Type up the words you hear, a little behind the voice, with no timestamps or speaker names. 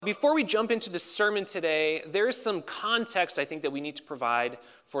Before we jump into the sermon today, there is some context I think that we need to provide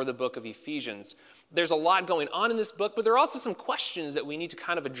for the book of Ephesians. There's a lot going on in this book, but there are also some questions that we need to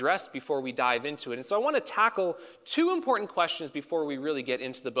kind of address before we dive into it. And so I want to tackle two important questions before we really get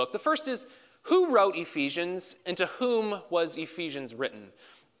into the book. The first is, who wrote Ephesians and to whom was Ephesians written?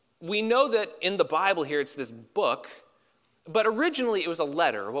 We know that in the Bible here it's this book, but originally it was a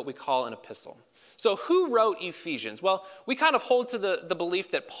letter, what we call an epistle. So who wrote Ephesians? Well, we kind of hold to the belief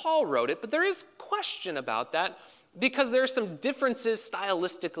that Paul wrote it, but there is question about that because there are some differences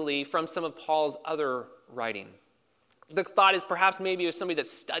stylistically from some of Paul's other writing. The thought is perhaps maybe it was somebody that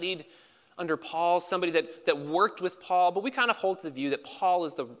studied under Paul, somebody that worked with Paul, but we kind of hold to the view that Paul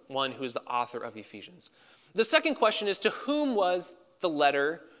is the one who is the author of Ephesians. The second question is, to whom was the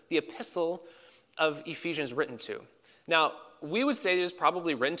letter, the epistle of Ephesians written to? Now, we would say it was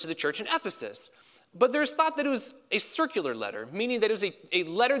probably written to the church in Ephesus. But there's thought that it was a circular letter, meaning that it was a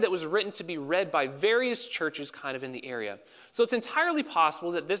letter that was written to be read by various churches kind of in the area. So it's entirely possible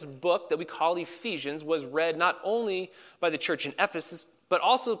that this book that we call Ephesians was read not only by the church in Ephesus, but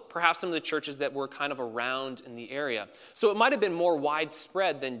also perhaps some of the churches that were kind of around in the area. So it might have been more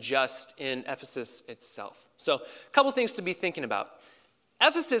widespread than just in Ephesus itself. So a couple things to be thinking about.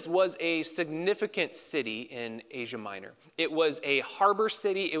 Ephesus was a significant city in Asia Minor. It was a harbor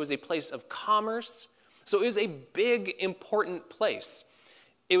city. It was a place of commerce. So it was a big, important place.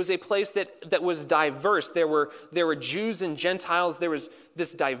 It was a place that was diverse. There were Jews and Gentiles. There was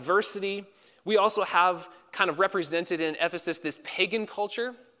this diversity. We also have kind of represented in Ephesus this pagan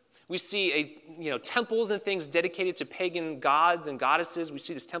culture. We see temples and things dedicated to pagan gods and goddesses. We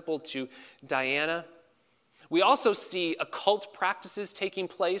see this temple to Diana. We also see occult practices taking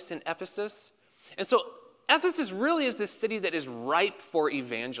place in Ephesus. And so Ephesus really is this city that is ripe for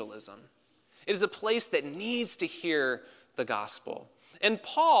evangelism. It is a place that needs to hear the gospel. And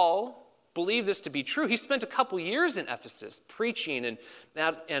Paul believed this to be true. He spent a couple years in Ephesus preaching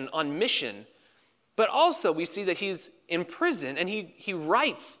and on mission. But also we see that he's in prison, and he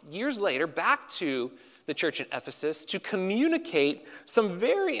writes years later back to the church in Ephesus to communicate some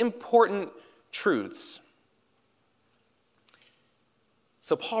very important truths.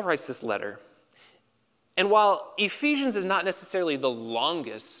 So Paul writes this letter. And while Ephesians is not necessarily the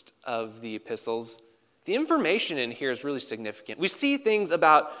longest of the epistles, the information in here is really significant. We see things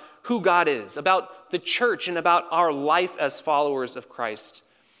about who God is, about the church, and about our life as followers of Christ.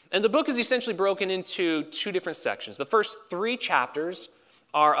 And the book is essentially broken into two different sections. The first 3 chapters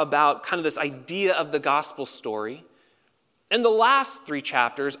are about kind of this idea of the gospel story. And the last 3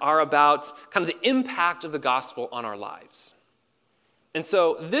 chapters are about kind of the impact of the gospel on our lives. And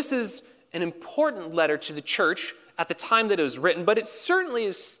so this is an important letter to the church at the time that it was written, but it certainly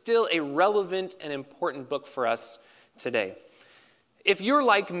is still a relevant and important book for us today. If you're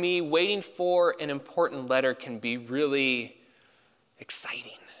like me, waiting for an important letter can be really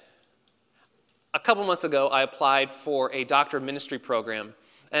exciting. A couple months ago, I applied for a Doctor of Ministry program,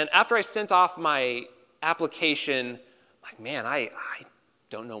 and after I sent off my application, I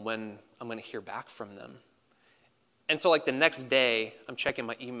don't know when I'm going to hear back from them. And so the next day, I'm checking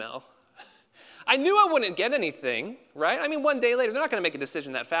my email. I knew I wouldn't get anything, right? One day later, they're not going to make a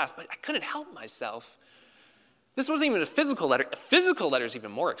decision that fast, but I couldn't help myself. This wasn't even a physical letter. A physical letter is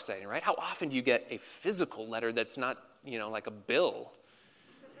even more exciting, right? How often do you get a physical letter that's not, like a bill,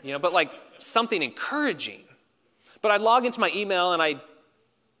 but something encouraging? But I log into my email and I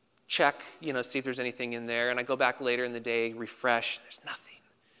check, see if there's anything in there, and I go back later in the day, refresh, there's nothing.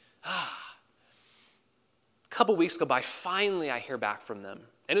 A couple weeks go by, finally I hear back from them.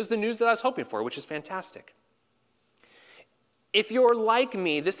 And it was the news that I was hoping for, which is fantastic. If you're like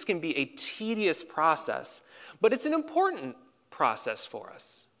me, this can be a tedious process, but it's an important process for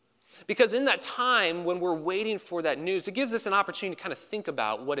us. Because in that time when we're waiting for that news, it gives us an opportunity to kind of think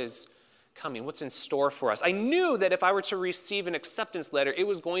about what is coming, what's in store for us. I knew that if I were to receive an acceptance letter, it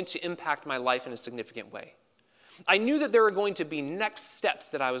was going to impact my life in a significant way. I knew that there were going to be next steps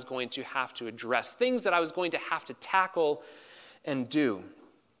that I was going to have to address, things that I was going to have to tackle and do.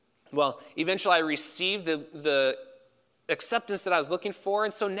 Well, eventually I received the acceptance that I was looking for,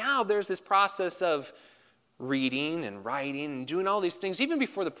 and so now there's this process of reading and writing and doing all these things even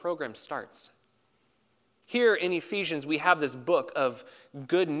before the program starts. Here in Ephesians, we have this book of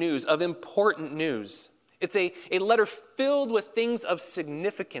good news, of important news. It's a letter filled with things of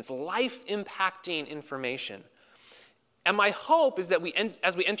significance, life-impacting information. And my hope is that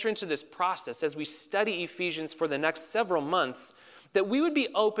as we enter into this process, as we study Ephesians for the next several months, that we would be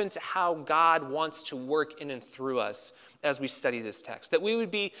open to how God wants to work in and through us as we study this text. That we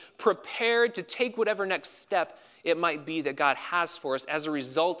would be prepared to take whatever next step it might be that God has for us as a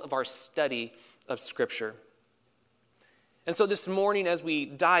result of our study of Scripture. And so this morning, as we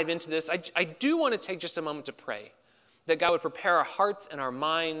dive into this, I do want to take just a moment to pray that God would prepare our hearts and our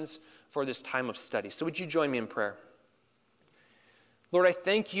minds for this time of study. So would you join me in prayer? Lord, I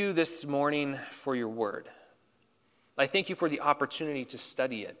thank you this morning for your word. I thank you for the opportunity to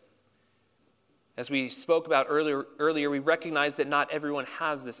study it. As we spoke about earlier, we recognize that not everyone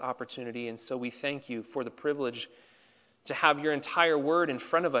has this opportunity, and so we thank you for the privilege to have your entire word in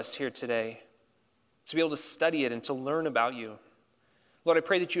front of us here today, to be able to study it and to learn about you. Lord, I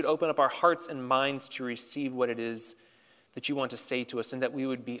pray that you would open up our hearts and minds to receive what it is that you want to say to us, and that we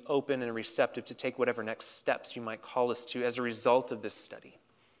would be open and receptive to take whatever next steps you might call us to as a result of this study.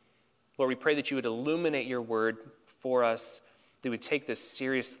 Lord, we pray that you would illuminate your word for us, that we would take this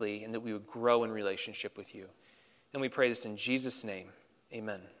seriously, and that we would grow in relationship with you. And we pray this in Jesus' name.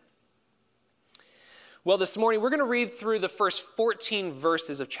 Amen. Well, this morning we're going to read through the first 14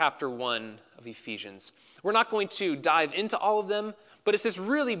 verses of chapter 1 of Ephesians. We're not going to dive into all of them, but it's this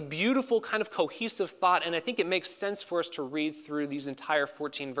really beautiful kind of cohesive thought, and I think it makes sense for us to read through these entire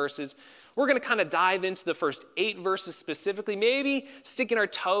 14 verses. We're going to kind of dive into the first 8 verses specifically, maybe sticking our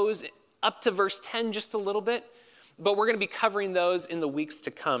toes up to verse 10 just a little bit, but we're going to be covering those in the weeks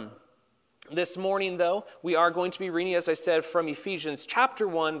to come. This morning, though, we are going to be reading, as I said, from Ephesians chapter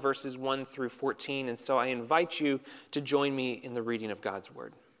 1, verses 1 through 14, and so I invite you to join me in the reading of God's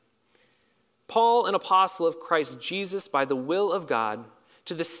word. Paul, an apostle of Christ Jesus by the will of God,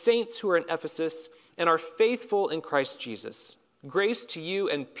 to the saints who are in Ephesus and are faithful in Christ Jesus, grace to you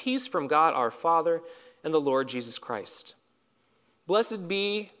and peace from God our Father and the Lord Jesus Christ. Blessed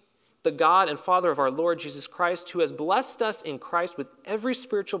be the God and Father of our Lord Jesus Christ, who has blessed us in Christ with every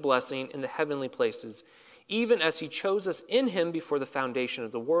spiritual blessing in the heavenly places, even as he chose us in him before the foundation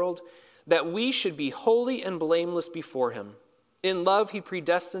of the world, that we should be holy and blameless before him. In love, he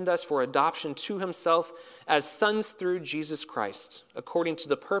predestined us for adoption to himself as sons through Jesus Christ, according to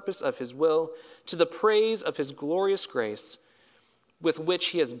the purpose of his will, to the praise of his glorious grace, with which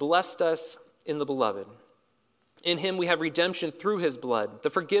he has blessed us in the beloved. In him we have redemption through his blood, the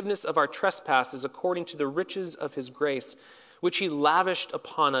forgiveness of our trespasses according to the riches of his grace, which he lavished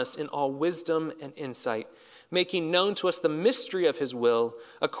upon us in all wisdom and insight, making known to us the mystery of his will,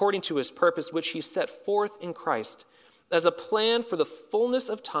 according to his purpose, which he set forth in Christ, as a plan for the fullness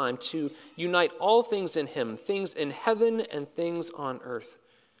of time to unite all things in him, things in heaven and things on earth.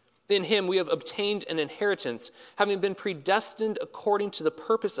 In him we have obtained an inheritance, having been predestined according to the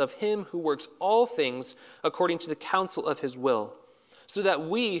purpose of him who works all things according to the counsel of his will, so that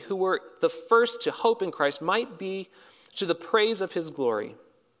we who were the first to hope in Christ might be to the praise of his glory.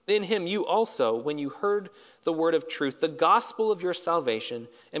 In him you also, when you heard the word of truth, the gospel of your salvation,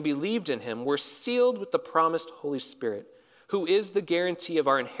 and believed in him, were sealed with the promised Holy Spirit, who is the guarantee of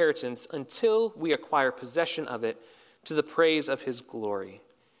our inheritance until we acquire possession of it to the praise of his glory.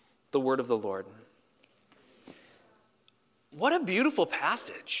 The word of the Lord. What a beautiful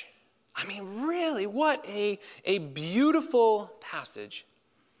passage. I mean, really, what a beautiful passage.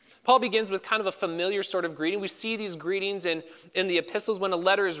 Paul begins with kind of a familiar sort of greeting. We see these greetings in the epistles. When a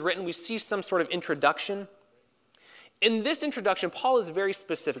letter is written, we see some sort of introduction. In this introduction, Paul is very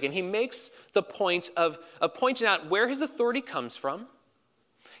specific, and he makes the point of pointing out where his authority comes from.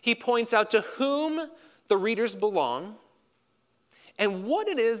 He points out to whom the readers belong, and what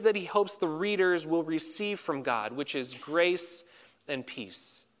it is that he hopes the readers will receive from God, which is grace and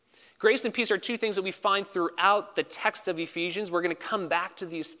peace. Grace and peace are two things that we find throughout the text of Ephesians. We're going to come back to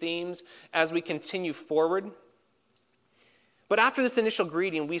these themes as we continue forward. But after this initial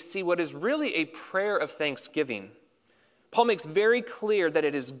greeting, we see what is really a prayer of thanksgiving. Paul makes very clear that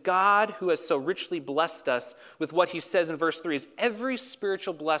it is God who has so richly blessed us with what he says in verse 3 is every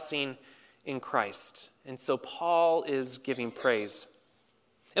spiritual blessing in Christ. And so Paul is giving praise.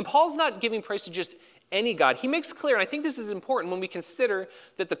 And Paul's not giving praise to just any God. He makes clear, and I think this is important when we consider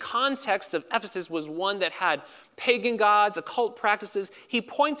that the context of Ephesus was one that had pagan gods, occult practices. He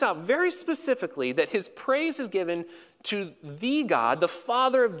points out very specifically that his praise is given to the God, the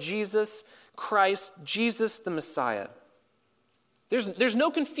Father of Jesus Christ, Jesus the Messiah. There's no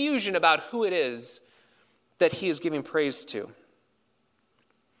confusion about who it is that he is giving praise to.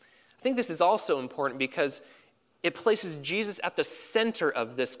 I think this is also important because it places Jesus at the center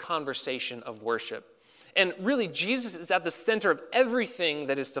of this conversation of worship. And really, Jesus is at the center of everything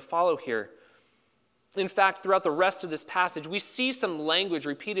that is to follow here. In fact, throughout the rest of this passage, we see some language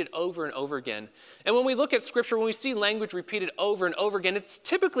repeated over and over again. And when we look at Scripture, when we see language repeated over and over again, it's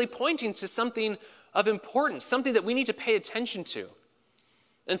typically pointing to something of importance, something that we need to pay attention to.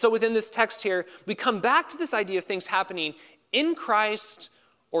 And so within this text here, we come back to this idea of things happening in Christ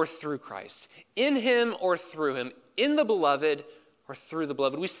or through Christ, in him or through him, in the beloved or through the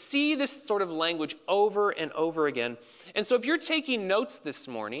beloved. We see this sort of language over and over again. And so if you're taking notes this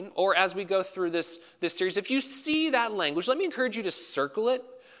morning, or as we go through this series, if you see that language, let me encourage you to circle it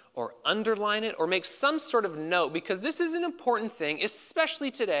or underline it or make some sort of note, because this is an important thing,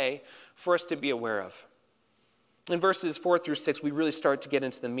 especially today, for us to be aware of. In verses 4 through 6, we really start to get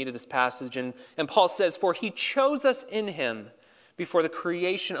into the meat of this passage. And Paul says, "For he chose us in him before the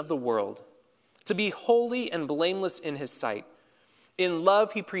creation of the world, to be holy and blameless in his sight. In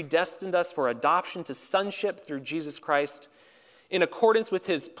love, he predestined us for adoption to sonship through Jesus Christ, in accordance with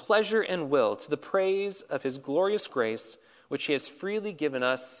his pleasure and will, to the praise of his glorious grace, which he has freely given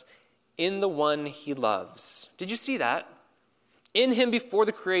us in the one he loves." Did you see that? In him before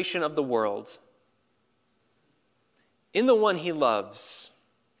the creation of the world. In the one he loves.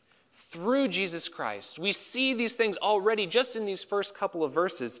 Through Jesus Christ. We see these things already just in these first couple of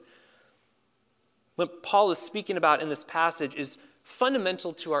verses. What Paul is speaking about in this passage is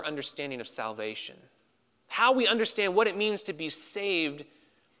fundamental to our understanding of salvation. How we understand what it means to be saved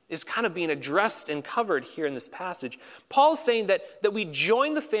is kind of being addressed and covered here in this passage. Paul's saying that we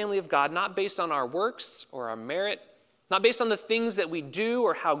join the family of God not based on our works or our merit, not based on the things that we do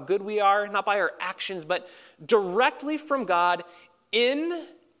or how good we are, not by our actions, but directly from God in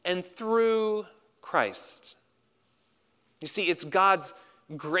and through Christ. You see, it's God's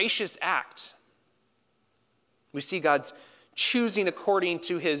gracious act. We see God's choosing according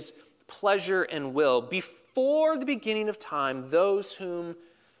to his pleasure and will before the beginning of time those whom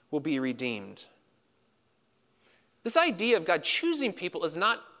will be redeemed. This idea of God choosing people is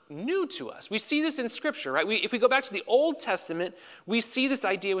not new to us. We see this in Scripture, right? If we go back to the Old Testament, we see this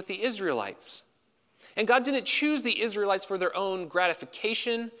idea with the Israelites. And God didn't choose the Israelites for their own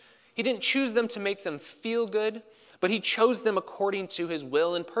gratification. He didn't choose them to make them feel good, but he chose them according to his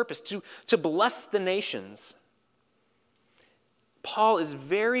will and purpose, to bless the nations. Paul is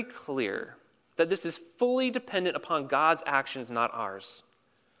very clear that this is fully dependent upon God's actions, not ours.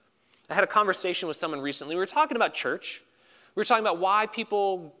 I had a conversation with someone recently. We were talking about church. We were talking about why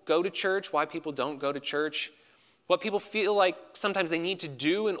people go to church, why people don't go to church, what people feel like sometimes they need to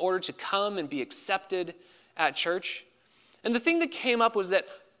do in order to come and be accepted at church. And the thing that came up was that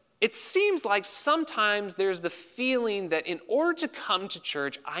it seems like sometimes there's the feeling that in order to come to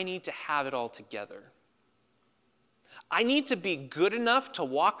church, I need to have it all together. I need to be good enough to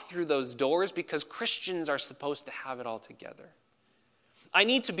walk through those doors because Christians are supposed to have it all together. I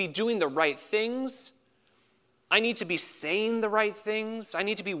need to be doing the right things. I need to be saying the right things. I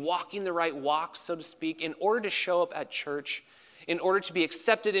need to be walking the right walk, so to speak, in order to show up at church, in order to be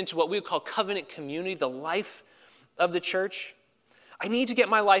accepted into what we would call covenant community, the life of the church. I need to get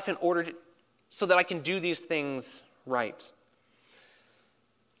my life in order so that I can do these things right.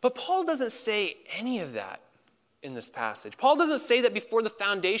 But Paul doesn't say any of that in this passage. Paul doesn't say that before the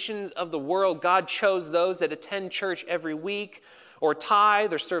foundations of the world, God chose those that attend church every week, or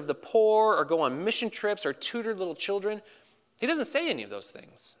tithe, or serve the poor, or go on mission trips, or tutor little children. He doesn't say any of those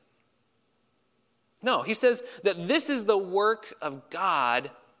things. No, he says that this is the work of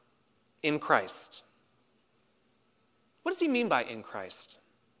God in Christ. What does he mean by in Christ?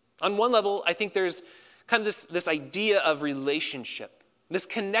 On one level, I think there's kind of this idea of relationship. This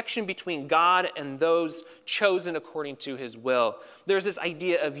connection between God and those chosen according to his will. There's this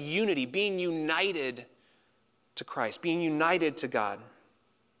idea of unity, being united to Christ, being united to God.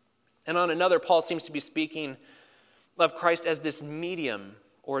 And on another, Paul seems to be speaking of Christ as this medium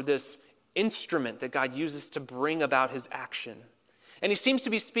or this instrument that God uses to bring about his action. And he seems to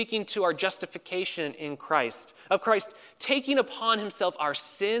be speaking to our justification in Christ, of Christ taking upon himself our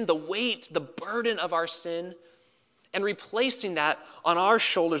sin, the weight, the burden of our sin, and replacing that on our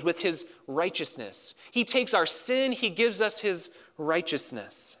shoulders with his righteousness. He takes our sin, he gives us his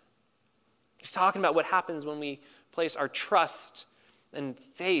righteousness. He's talking about what happens when we place our trust and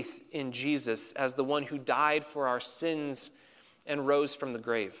faith in Jesus as the one who died for our sins and rose from the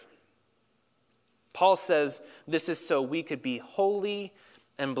grave. Paul says this is so we could be holy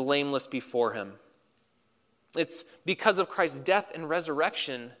and blameless before him. It's because of Christ's death and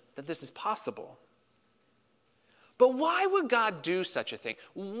resurrection that this is possible. But why would God do such a thing?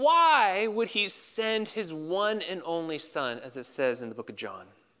 Why would he send his one and only Son, as it says in the book of John?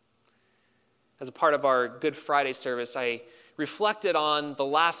 As a part of our Good Friday service, I reflected on the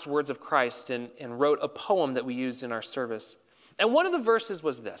last words of Christ and wrote a poem that we used in our service. And one of the verses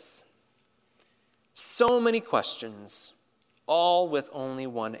was this: so many questions, all with only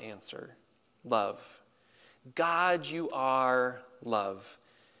one answer: love. God, you are love.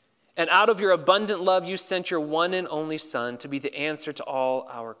 And out of your abundant love, you sent your one and only Son to be the answer to all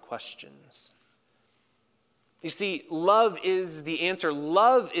our questions. You see, love is the answer.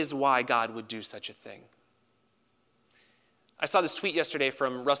 Love is why God would do such a thing. I saw this tweet yesterday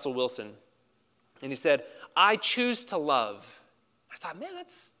from Russell Wilson, and he said, "I choose to love." I thought, man,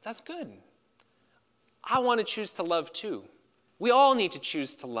 that's good. I want to choose to love too. We all need to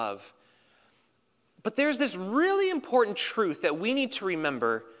choose to love. But there's this really important truth that we need to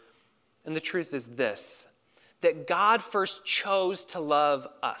remember, and the truth is this, that God first chose to love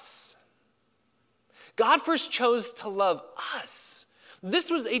us. God first chose to love us. This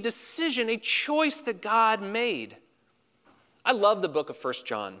was a decision, a choice that God made. I love the book of 1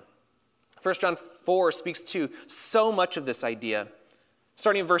 John. 1 John 4 speaks to so much of this idea.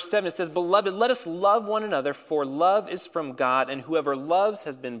 Starting in verse 7, it says, "Beloved, let us love one another, for love is from God, and whoever loves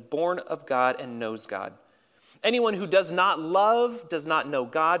has been born of God and knows God. Anyone who does not love does not know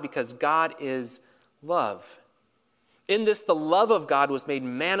God, because God is love. In this, the love of God was made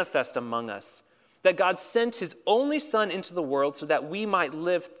manifest among us, that God sent his only Son into the world so that we might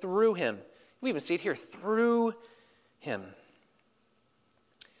live through him." We even see it here, through him.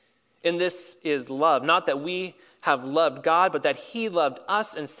 In this is love, not that we have loved God, but that he loved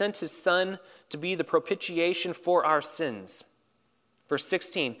us and sent his Son to be the propitiation for our sins. Verse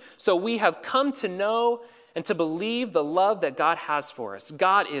 16, "So we have come to know and to believe the love that God has for us.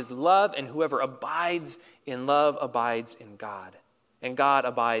 God is love, and whoever abides in love abides in God, and God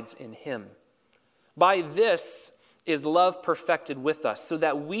abides in him. By this is love perfected with us, so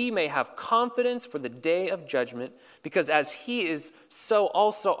that we may have confidence for the day of judgment, because as he is, so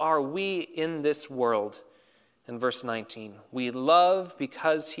also are we in this world." In verse 19, "We love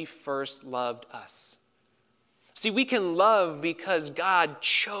because he first loved us." See, we can love because God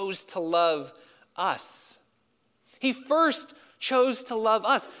chose to love us. He first chose to love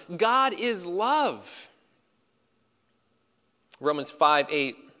us. God is love. Romans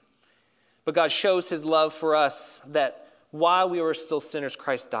 5:8, "But God shows his love for us, that while we were still sinners,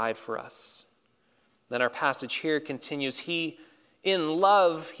 Christ died for us." Then our passage here continues, In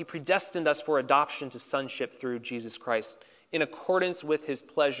love, he predestined us for adoption to sonship through Jesus Christ, in accordance with his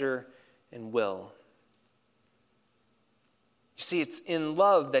pleasure and will. You see, it's in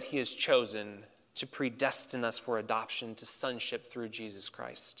love that he has chosen to predestine us for adoption to sonship through Jesus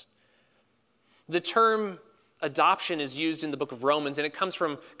Christ. The term adoption is used in the book of Romans, and it comes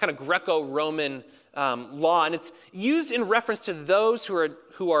from kind of Greco-Roman law, and it's used in reference to those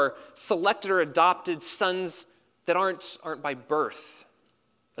who are selected or adopted sons that aren't by birth.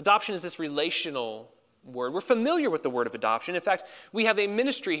 Adoption is this relational word. We're familiar with the word of adoption. In fact, we have a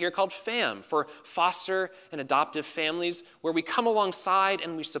ministry here called FAM, for foster and adoptive families, where we come alongside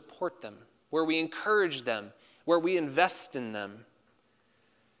and we support them, where we encourage them, where we invest in them.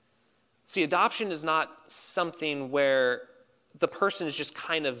 See, adoption is not something where the person is just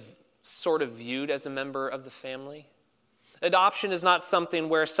kind of sort of viewed as a member of the family. Adoption is not something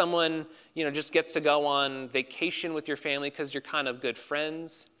where someone, just gets to go on vacation with your family because you're kind of good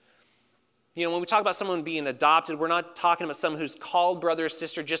friends. When we talk about someone being adopted, we're not talking about someone who's called brother or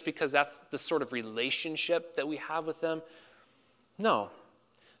sister just because that's the sort of relationship that we have with them. No.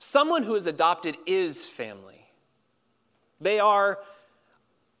 Someone who is adopted is family. They are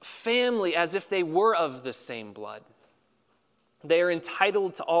family as if they were of the same blood. They are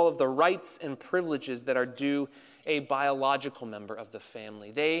entitled to all of the rights and privileges that are due a biological member of the family.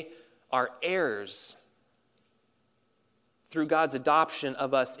 They are heirs through God's adoption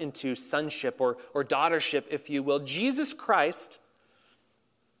of us into sonship or daughtership, if you will. Jesus Christ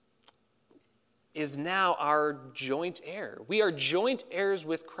is now our joint heir. We are joint heirs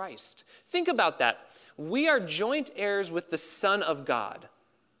with Christ. Think about that. We are joint heirs with the Son of God.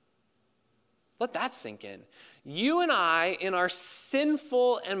 Let that sink in. You and I, in our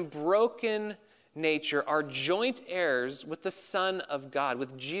sinful and broken nature, are joint heirs with the Son of God,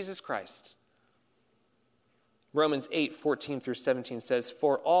 with Jesus Christ. Romans 8:14 through 17 says,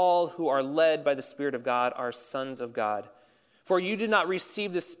 "For all who are led by the Spirit of God are sons of God. For you did not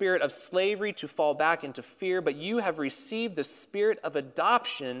receive the spirit of slavery to fall back into fear, but you have received the spirit of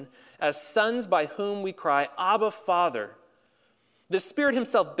adoption as sons, by whom we cry, Abba, Father. The Spirit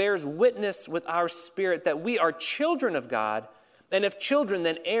himself bears witness with our spirit that we are children of God, and if children,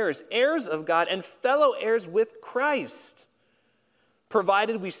 then heirs, heirs of God, and fellow heirs with Christ,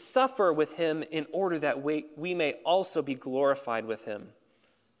 provided we suffer with him in order that we may also be glorified with him."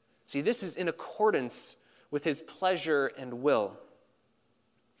 See, this is in accordance with his pleasure and will.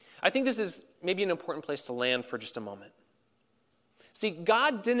 I think this is maybe an important place to land for just a moment. See,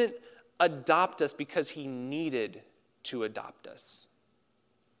 God didn't adopt us because he needed to adopt us.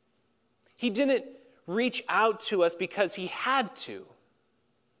 He didn't reach out to us because he had to.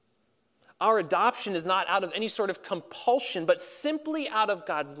 Our adoption is not out of any sort of compulsion, but simply out of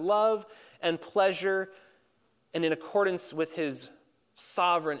God's love and pleasure and in accordance with his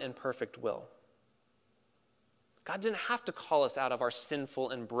sovereign and perfect will. God didn't have to call us out of our sinful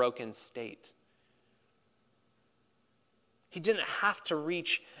and broken state. He didn't have to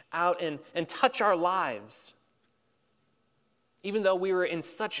reach out and touch our lives, even though we were in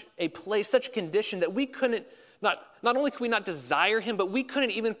such a place, such a condition that we couldn't, not only could we not desire him, but we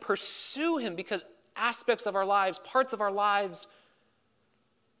couldn't even pursue him because aspects of our lives, parts of our lives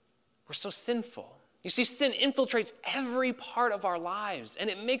were so sinful. You see, sin infiltrates every part of our lives, and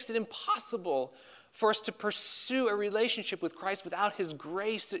it makes it impossible for us to pursue a relationship with Christ without his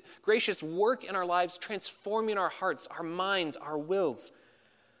gracious work in our lives, transforming our hearts, our minds, our wills.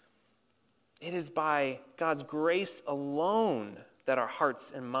 It is by God's grace alone that our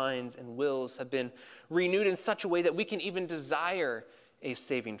hearts and minds and wills have been renewed in such a way that we can even desire a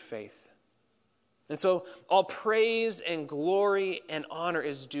saving faith. And so all praise and glory and honor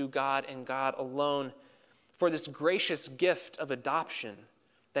is due God and God alone for this gracious gift of adoption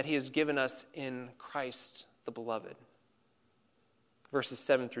that he has given us in Christ the Beloved. Verses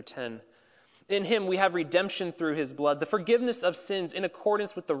 7 through 10. In him we have redemption through his blood, the forgiveness of sins in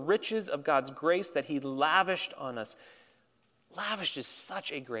accordance with the riches of God's grace that he lavished on us. Lavished is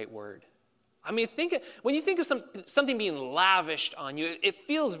such a great word. I mean, when you think of something being lavished on you, it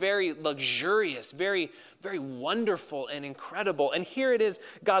feels very luxurious, very, very wonderful and incredible. And here it is,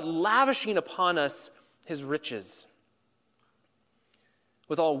 God lavishing upon us his riches.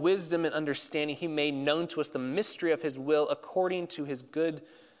 With all wisdom and understanding, he made known to us the mystery of his will according to his good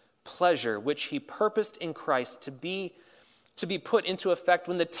pleasure, which he purposed in Christ to be put into effect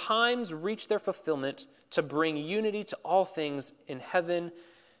when the times reach their fulfillment, to bring unity to all things in heaven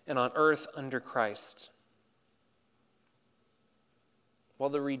and on earth under Christ. While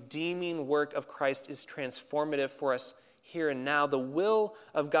the redeeming work of Christ is transformative for us here and now, the will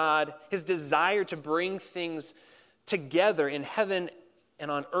of God, his desire to bring things together in heaven and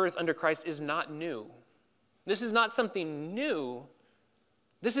on earth under Christ is not new. This is not something new.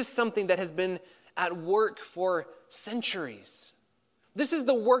 This is something that has been at work for centuries. This is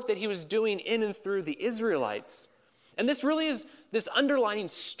the work that he was doing in and through the Israelites. And this really is this underlining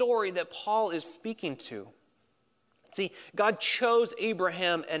story that Paul is speaking to. See, God chose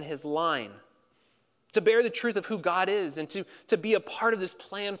Abraham and his line to bear the truth of who God is and to be a part of this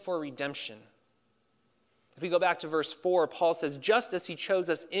plan for redemption. If we go back to verse 4, Paul says, just as he chose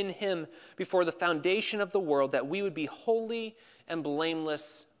us in him before the foundation of the world, that we would be holy and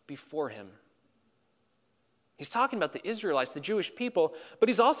blameless before him. He's talking about the Israelites, the Jewish people, but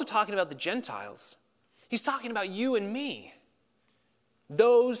he's also talking about the Gentiles. He's talking about you and me,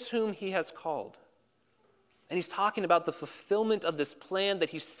 those whom he has called. And he's talking about the fulfillment of this plan that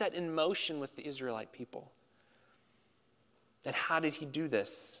he set in motion with the Israelite people. And how did he do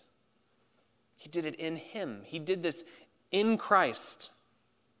this? He did it in him. He did this in Christ.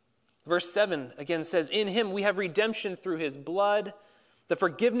 Verse 7 again says, in him we have redemption through his blood, the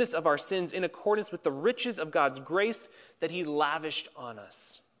forgiveness of our sins in accordance with the riches of God's grace that he lavished on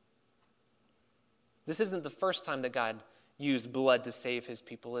us. This isn't the first time that God used blood to save his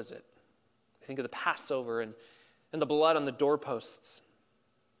people, is it? Think of the Passover and the blood on the doorposts.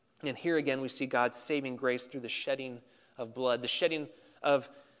 And here again we see God's saving grace through the shedding of blood, the shedding of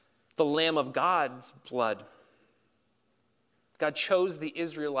the Lamb of God's blood. God chose the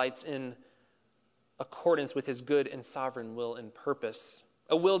Israelites in accordance with his good and sovereign will and purpose.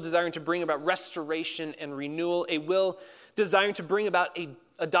 A will desiring to bring about restoration and renewal. A will desiring to bring about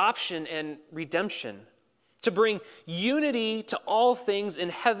adoption and redemption. To bring unity to all things in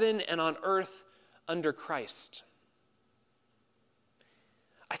heaven and on earth under Christ.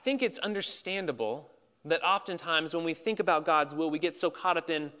 I think it's understandable that oftentimes when we think about God's will, we get so caught up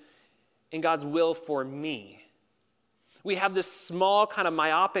in God's will for me. We have this small kind of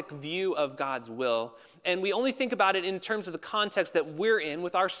myopic view of God's will, and we only think about it in terms of the context that we're in,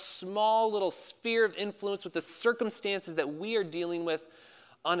 with our small little sphere of influence, with the circumstances that we are dealing with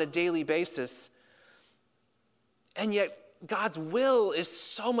on a daily basis. And yet, God's will is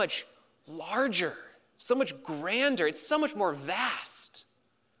so much larger, so much grander, it's so much more vast.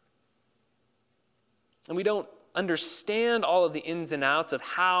 And we don't understand all of the ins and outs of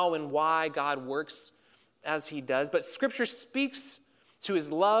how and why God works as he does, but Scripture speaks to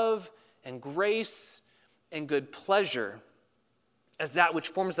his love and grace and good pleasure as that which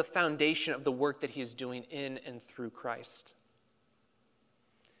forms the foundation of the work that he is doing in and through Christ.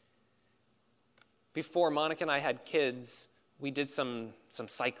 Before Monica and I had kids, we did some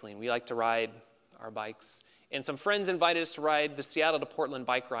cycling. We like to ride our bikes. And some friends invited us to ride the Seattle to Portland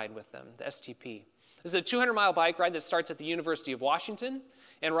bike ride with them, the STP. This is a 200-mile bike ride that starts at the University of Washington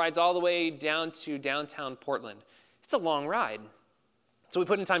and rides all the way down to downtown Portland. It's a long ride. So we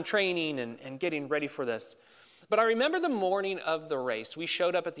put in time training and getting ready for this. But I remember the morning of the race. We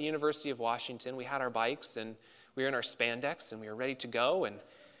showed up at the University of Washington. We had our bikes, and we were in our spandex, and we were ready to go. And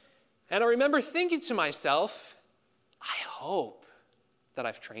I remember thinking to myself, I hope that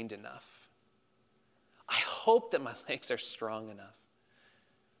I've trained enough. I hope that my legs are strong enough.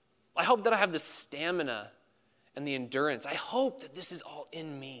 I hope that I have the stamina and the endurance. I hope that this is all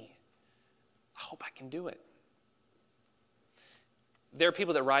in me. I hope I can do it. There are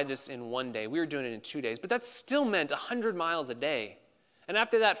people that ride this in one day. We were doing it in 2 days, but that still meant 100 miles a day. And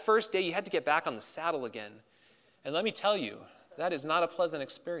after that first day, you had to get back on the saddle again. And let me tell you, that is not a pleasant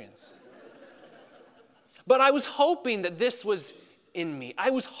experience. But I was hoping that this was in me. I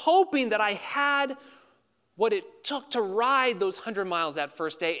was hoping that I had what it took to ride those 100 miles that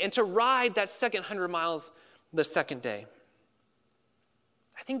first day and to ride that second 100 miles the second day.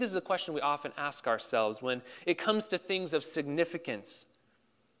 I think this is a question we often ask ourselves when it comes to things of significance.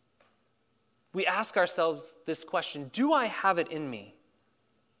 We ask ourselves this question, do I have it in me?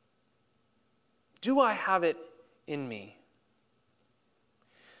 Do I have it in me?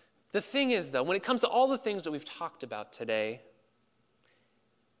 The thing is, though, when it comes to all the things that we've talked about today,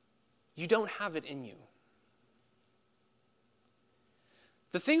 you don't have it in you.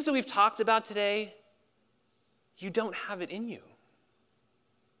 The things that we've talked about today, you don't have it in you.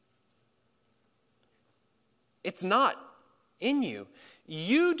 It's not in you.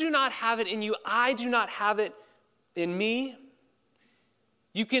 You do not have it in you. I do not have it in me.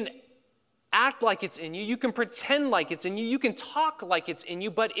 You can act like it's in you. You can pretend like it's in you. You can talk like it's in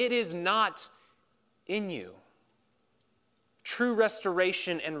you, but it is not in you. True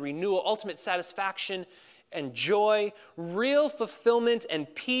restoration and renewal, ultimate satisfaction and joy, real fulfillment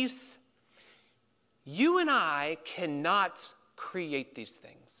and peace. You and I cannot create these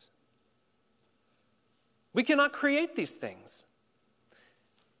things. We cannot create these things.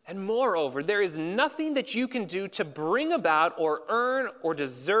 And moreover, there is nothing that you can do to bring about or earn or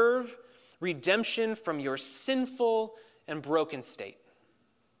deserve redemption from your sinful and broken state.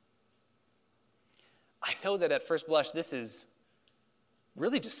 I know that at first blush, this is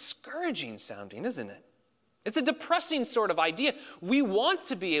really discouraging sounding, isn't it? It's a depressing sort of idea. We want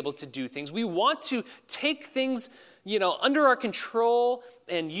to be able to do things. We want to take things, under our control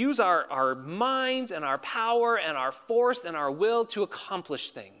and use our minds and our power and our force and our will to accomplish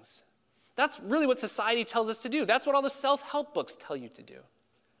things. That's really what society tells us to do. That's what all the self-help books tell you to do.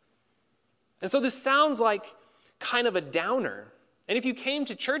 And so this sounds like kind of a downer. And if you came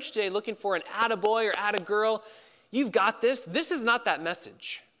to church today looking for an attaboy or attagirl, you've got this. This is not that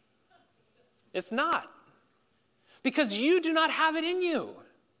message. It's not. Because you do not have it in you.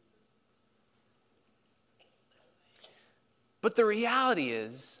 But the reality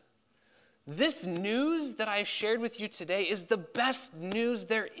is, this news that I've shared with you today is the best news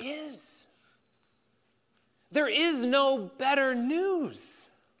there is. There is no better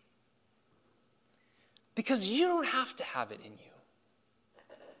news. Because you don't have to have it in you.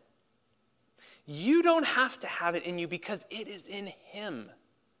 You don't have to have it in you because it is in Him.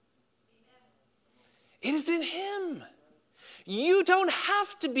 It is in Him. You don't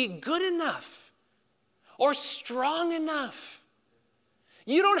have to be good enough or strong enough.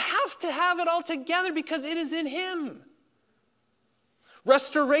 You don't have to have it all together because it is in Him.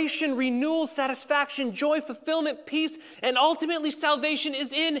 Restoration, renewal, satisfaction, joy, fulfillment, peace, and ultimately salvation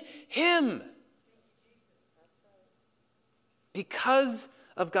is in Him. Because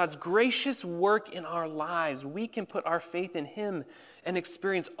of God's gracious work in our lives, we can put our faith in Him and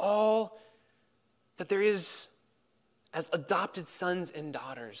experience all that there is as adopted sons and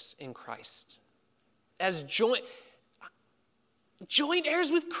daughters in Christ. As joint heirs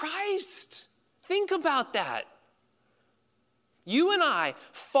with Christ. Think about that. You and I,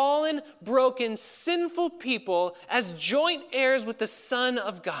 fallen, broken, sinful people, as joint heirs with the Son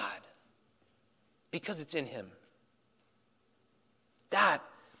of God. Because it's in Him. That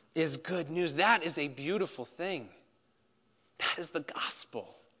is good news. That is a beautiful thing. That is the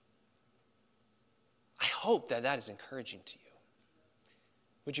gospel. I hope that is encouraging to you.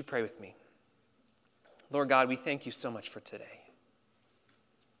 Would you pray with me? Lord God, we thank you so much for today.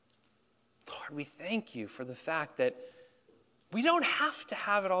 Lord, we thank you for the fact that we don't have to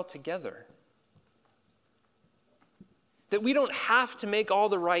have it all together. That we don't have to make all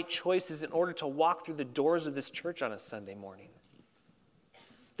the right choices in order to walk through the doors of this church on a Sunday morning.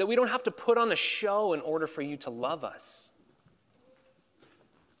 That we don't have to put on a show in order for you to love us.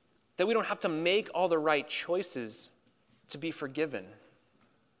 that we don't have to make all the right choices to be forgiven.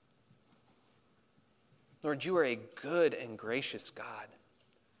 Lord, you are a good and gracious God.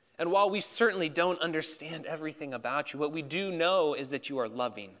 And while we certainly don't understand everything about you, what we do know is that you are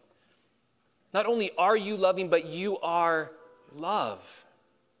loving. Not only are you loving, but you are love.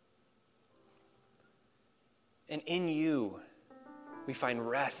 And in you, we find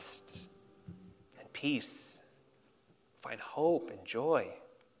rest and peace, find hope and joy.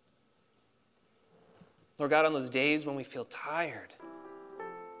 Lord God, on those days when we feel tired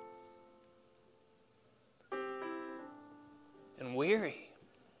and weary,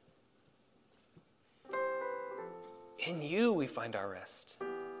 in you we find our rest.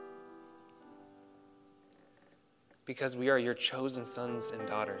 Because we are your chosen sons and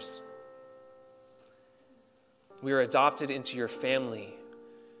daughters. We are adopted into your family.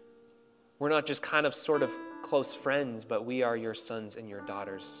 We're not just kind of sort of close friends, but we are your sons and your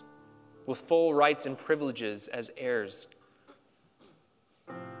daughters with full rights and privileges as heirs.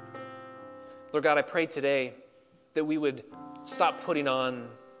 Lord God, I pray today that we would stop putting on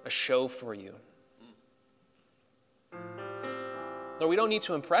a show for you. Lord, we don't need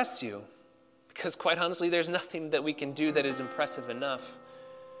to impress you because quite honestly, there's nothing that we can do that is impressive enough.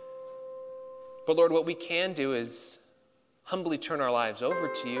 But Lord, what we can do is humbly turn our lives over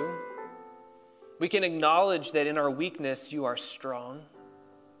to you. We can acknowledge that in our weakness, you are strong.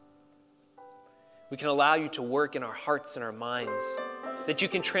 We can allow you to work in our hearts and our minds, that you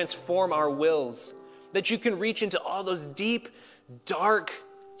can transform our wills, that you can reach into all those deep, dark,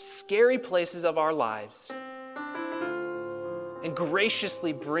 scary places of our lives and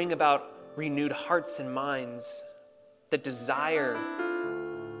graciously bring about renewed hearts and minds that desire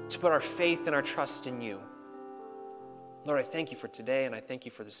to put our faith and our trust in you. Lord, I thank you for today, and I thank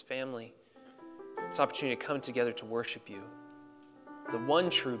you for this family, this opportunity to come together to worship you, the one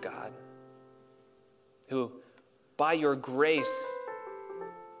true God, who, by your grace,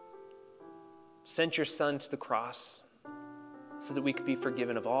 sent your Son to the cross so that we could be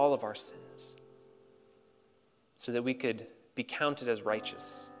forgiven of all of our sins, so that we could be counted as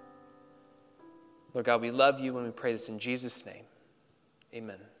righteous. Lord God, we love you and we pray this in Jesus' name.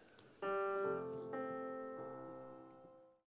 Amen.